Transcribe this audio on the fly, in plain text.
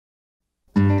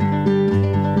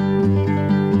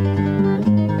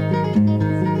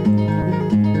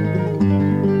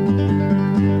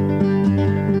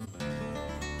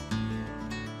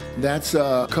that's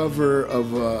a cover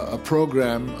of a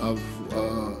program of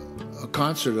a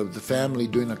concert of the family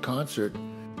doing a concert.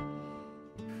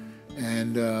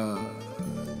 And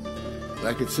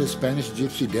like it says, Spanish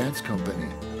Gypsy Dance Company.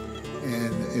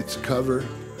 And it's a cover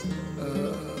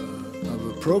of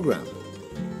a program.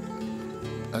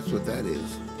 That's what that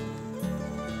is.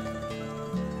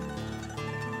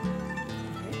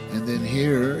 And then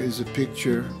here is a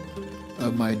picture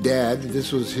of my dad.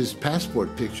 This was his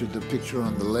passport picture, the picture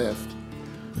on the left.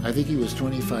 I think he was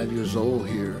 25 years old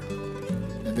here.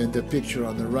 And then the picture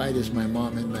on the right is my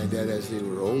mom and my dad as they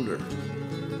were older.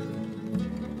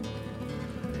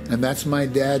 And that's my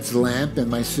dad's lamp and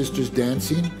my sister's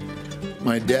dancing.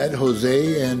 My dad,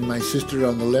 Jose, and my sister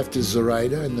on the left is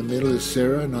Zoraida, in the middle is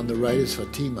Sarah, and on the right is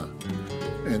Fatima.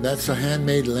 And that's a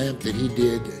handmade lamp that he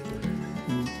did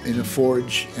in a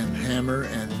forge and hammer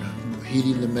and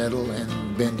heating the metal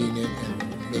and bending it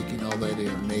and making all that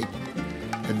ornate.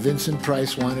 And Vincent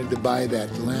Price wanted to buy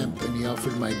that lamp, and he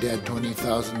offered my dad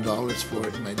 $20,000 for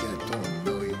it, and my dad told him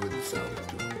no, he wouldn't sell it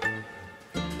to him.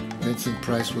 Vincent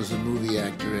Price was a movie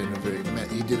actor and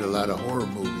he did a lot of horror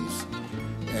movies,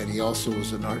 and he also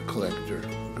was an art collector,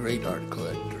 great art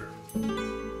collector.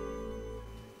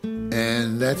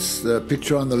 And that's the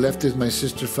picture on the left is my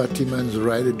sister Fatima and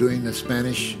Zoraida doing a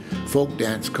Spanish folk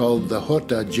dance called the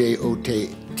Jota,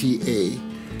 J-O-T-A.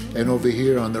 And over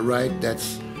here on the right,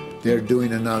 they're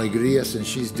doing an alegrías, and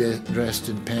she's dressed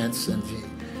in pants, and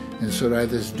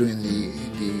Zoraida's doing the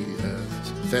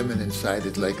feminine side.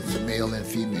 It's like it's a male and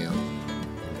female.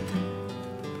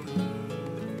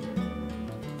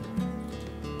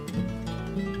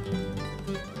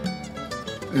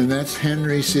 And that's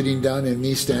Henry sitting down and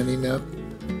me standing up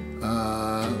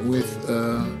with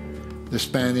the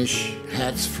Spanish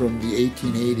hats from the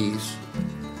 1880s.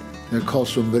 They're called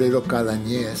sombrero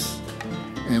calañés.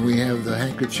 And we have the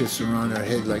handkerchiefs around our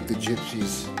head like the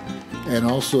gypsies. And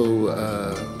also,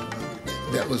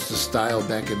 that was the style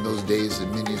back in those days. The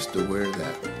men used to wear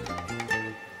that.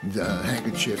 The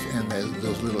handkerchief and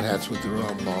those little hats with the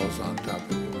round balls on top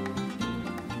of it.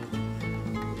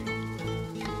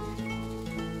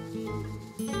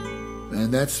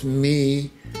 And that's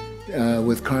me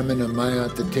with Carmen Amaya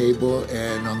at the table,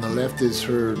 and on the left is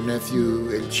her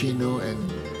nephew El Chino, and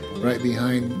right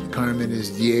behind Carmen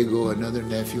is Diego, another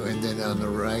nephew, and then on the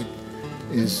right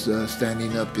is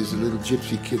standing up is a little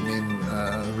gypsy kid named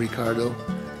Ricardo,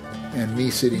 and me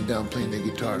sitting down playing the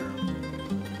guitar.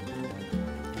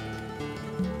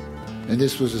 And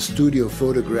this was a studio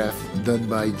photograph done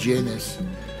by Jenes,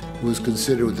 who was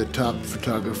considered the top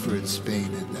photographer in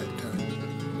Spain at that time.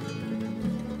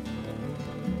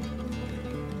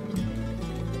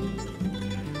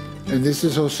 And this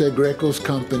is Jose Greco's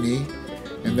company,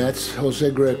 and that's Jose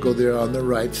Greco there on the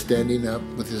right standing up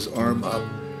with his arm up.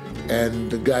 And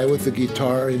the guy with the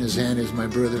guitar in his hand is my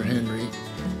brother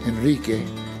Enrique.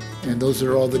 And those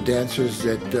are all the dancers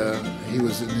that he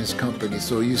was in his company.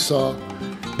 So you saw,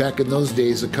 back in those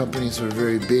days, the companies were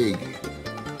very big.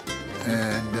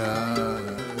 And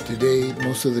today,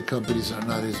 most of the companies are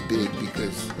not as big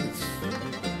because it's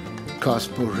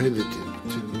cost prohibitive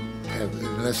to have,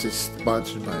 unless it's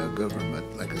sponsored by a government,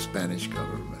 like a Spanish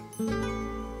government.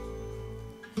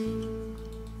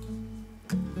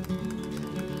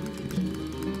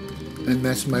 And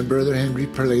that's my brother Henry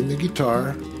playing the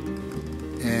guitar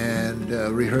and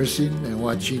rehearsing and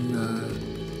watching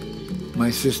my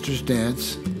sisters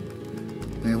dance.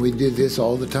 And we did this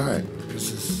all the time.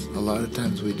 A lot of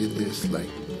times we did this like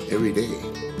every day.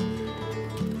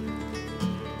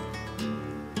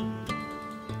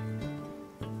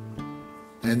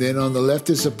 And then on the left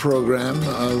is a program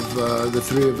of the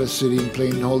three of us sitting,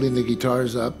 playing, holding the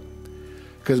guitars up.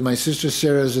 Because my sister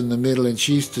Sarah's in the middle, and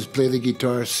she used to play the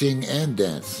guitar, sing, and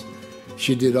dance.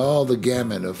 She did all the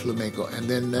gamut of flamenco. And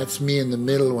then that's me in the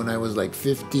middle when I was like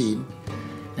 15.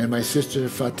 And my sister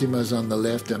Fatima's on the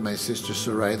left, and my sister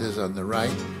Zoraida's on the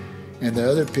right. And the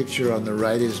other picture on the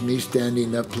right is me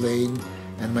standing up playing,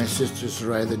 and my sister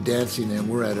Zoraida dancing. And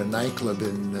we're at a nightclub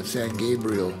in San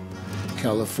Gabriel,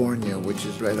 California, which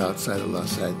is right outside of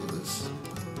Los Angeles.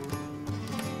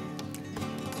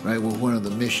 Right, well, one of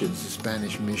the missions, the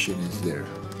Spanish mission, is there.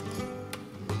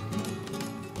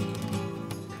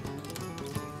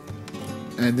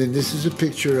 And then this is a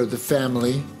picture of the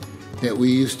family that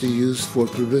we used to use for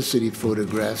publicity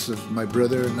photographs of my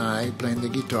brother and I playing the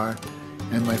guitar,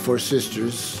 and my four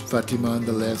sisters, Fatima on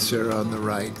the left, Sarah on the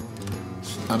right,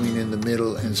 in the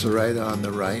middle, and Zoraida on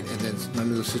the right, and then my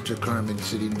little sister Carmen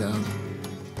sitting down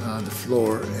on the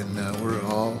floor, and we're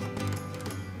all...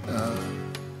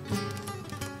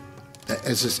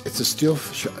 it's a still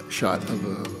shot of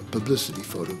a publicity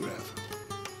photograph.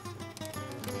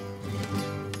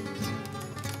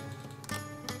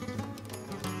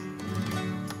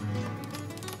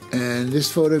 And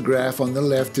this photograph on the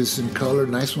left is in color,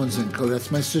 nice ones in color.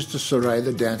 That's my sister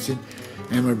Zoraida dancing,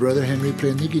 and my brother Henry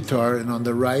playing the guitar. And on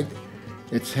the right,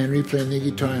 it's Henry playing the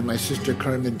guitar and my sister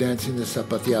Carmen dancing the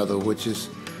zapateado, which is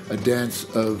a dance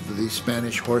of the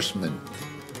Spanish horsemen.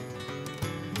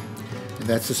 And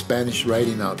that's a Spanish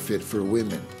riding outfit for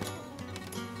women.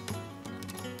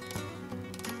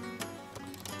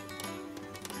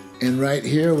 And right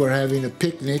here we're having a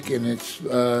picnic, and it's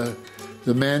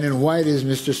the man in white is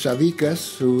Mr.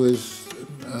 Savicas, who is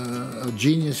a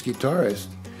genius guitarist.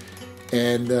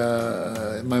 And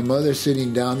my mother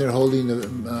sitting down there holding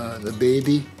the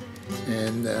baby,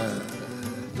 and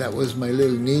that was my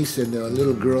little niece, and the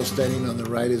little girl standing on the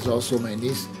right is also my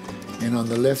niece. And on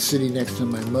the left, sitting next to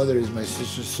my mother, is my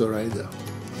sister Zoraida.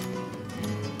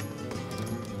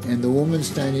 And the woman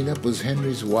standing up was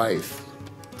Henry's wife,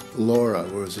 Laura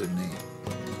was her name.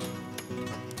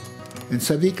 And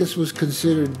Savicas was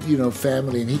considered, you know,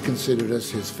 family, and he considered us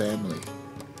his family.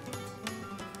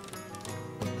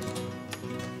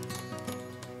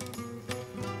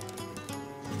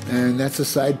 And that's a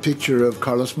side picture of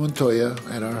Carlos Montoya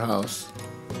at our house,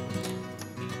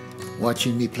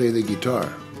 watching me play the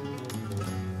guitar.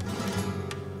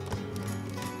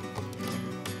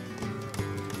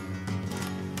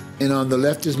 And on the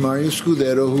left is Mario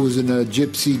Scudero, who was a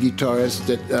gypsy guitarist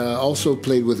that also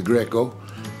played with Greco.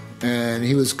 And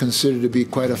he was considered to be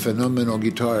quite a phenomenal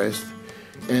guitarist.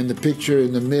 And the picture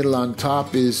in the middle on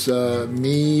top is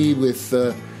me with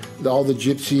all the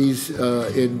gypsies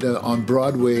on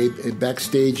Broadway,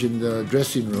 backstage in the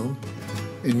dressing room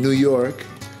in New York.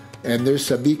 And there's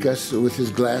Savicas with his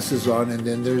glasses on, and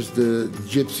then there's the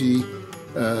gypsy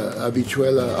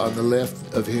Habichuela on the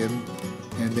left of him.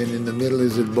 And then in the middle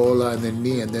is Ebola, and then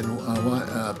me, and then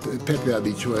Pepe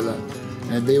Habichuela.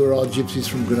 And they were all gypsies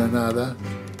from Granada.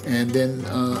 And then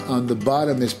on the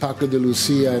bottom is Paco de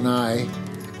Lucia and I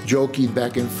joking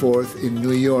back and forth in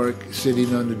New York,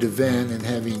 sitting on the divan and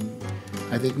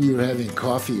I think we were having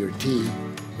coffee or tea,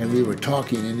 and we were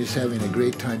talking and just having a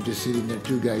great time, just sitting there,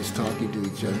 two guys talking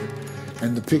to each other.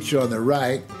 And the picture on the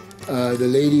right, the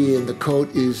lady in the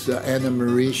coat is Ana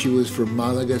Marie. She was from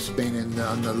Malaga, Spain, and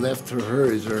on the left for her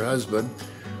is her husband,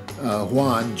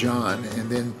 John, and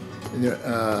then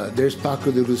there's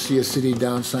Paco de Lucia sitting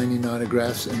down signing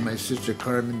autographs, and my sister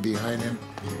Carmen behind him,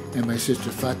 and my sister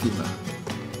Fatima.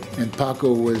 And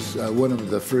Paco was one of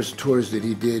the first tours that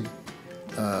he did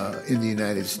in the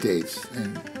United States,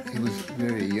 and he was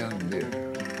very young there.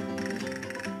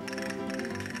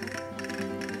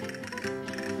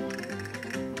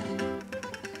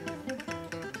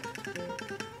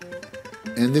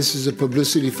 And this is a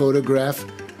publicity photograph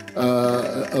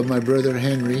of my brother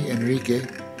Enrique.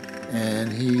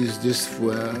 And he used this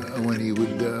when he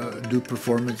would do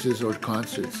performances or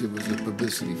concerts. It was a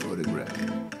publicity photograph.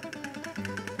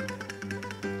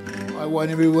 I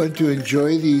want everyone to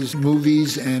enjoy these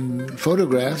movies and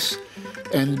photographs.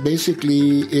 And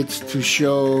basically, it's to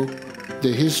show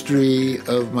the history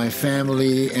of my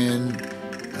family and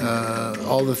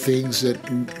all the things that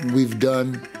we've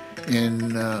done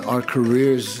in our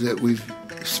careers that we've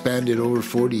spanned it over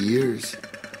 40 years.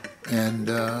 And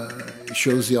it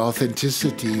shows the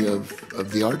authenticity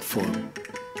of the art form.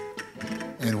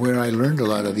 And where I learned a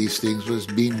lot of these things was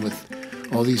being with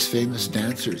all these famous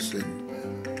dancers.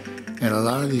 And a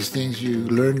lot of these things you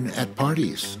learn at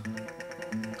parties,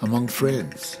 among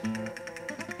friends.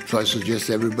 So I suggest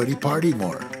everybody party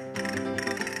more.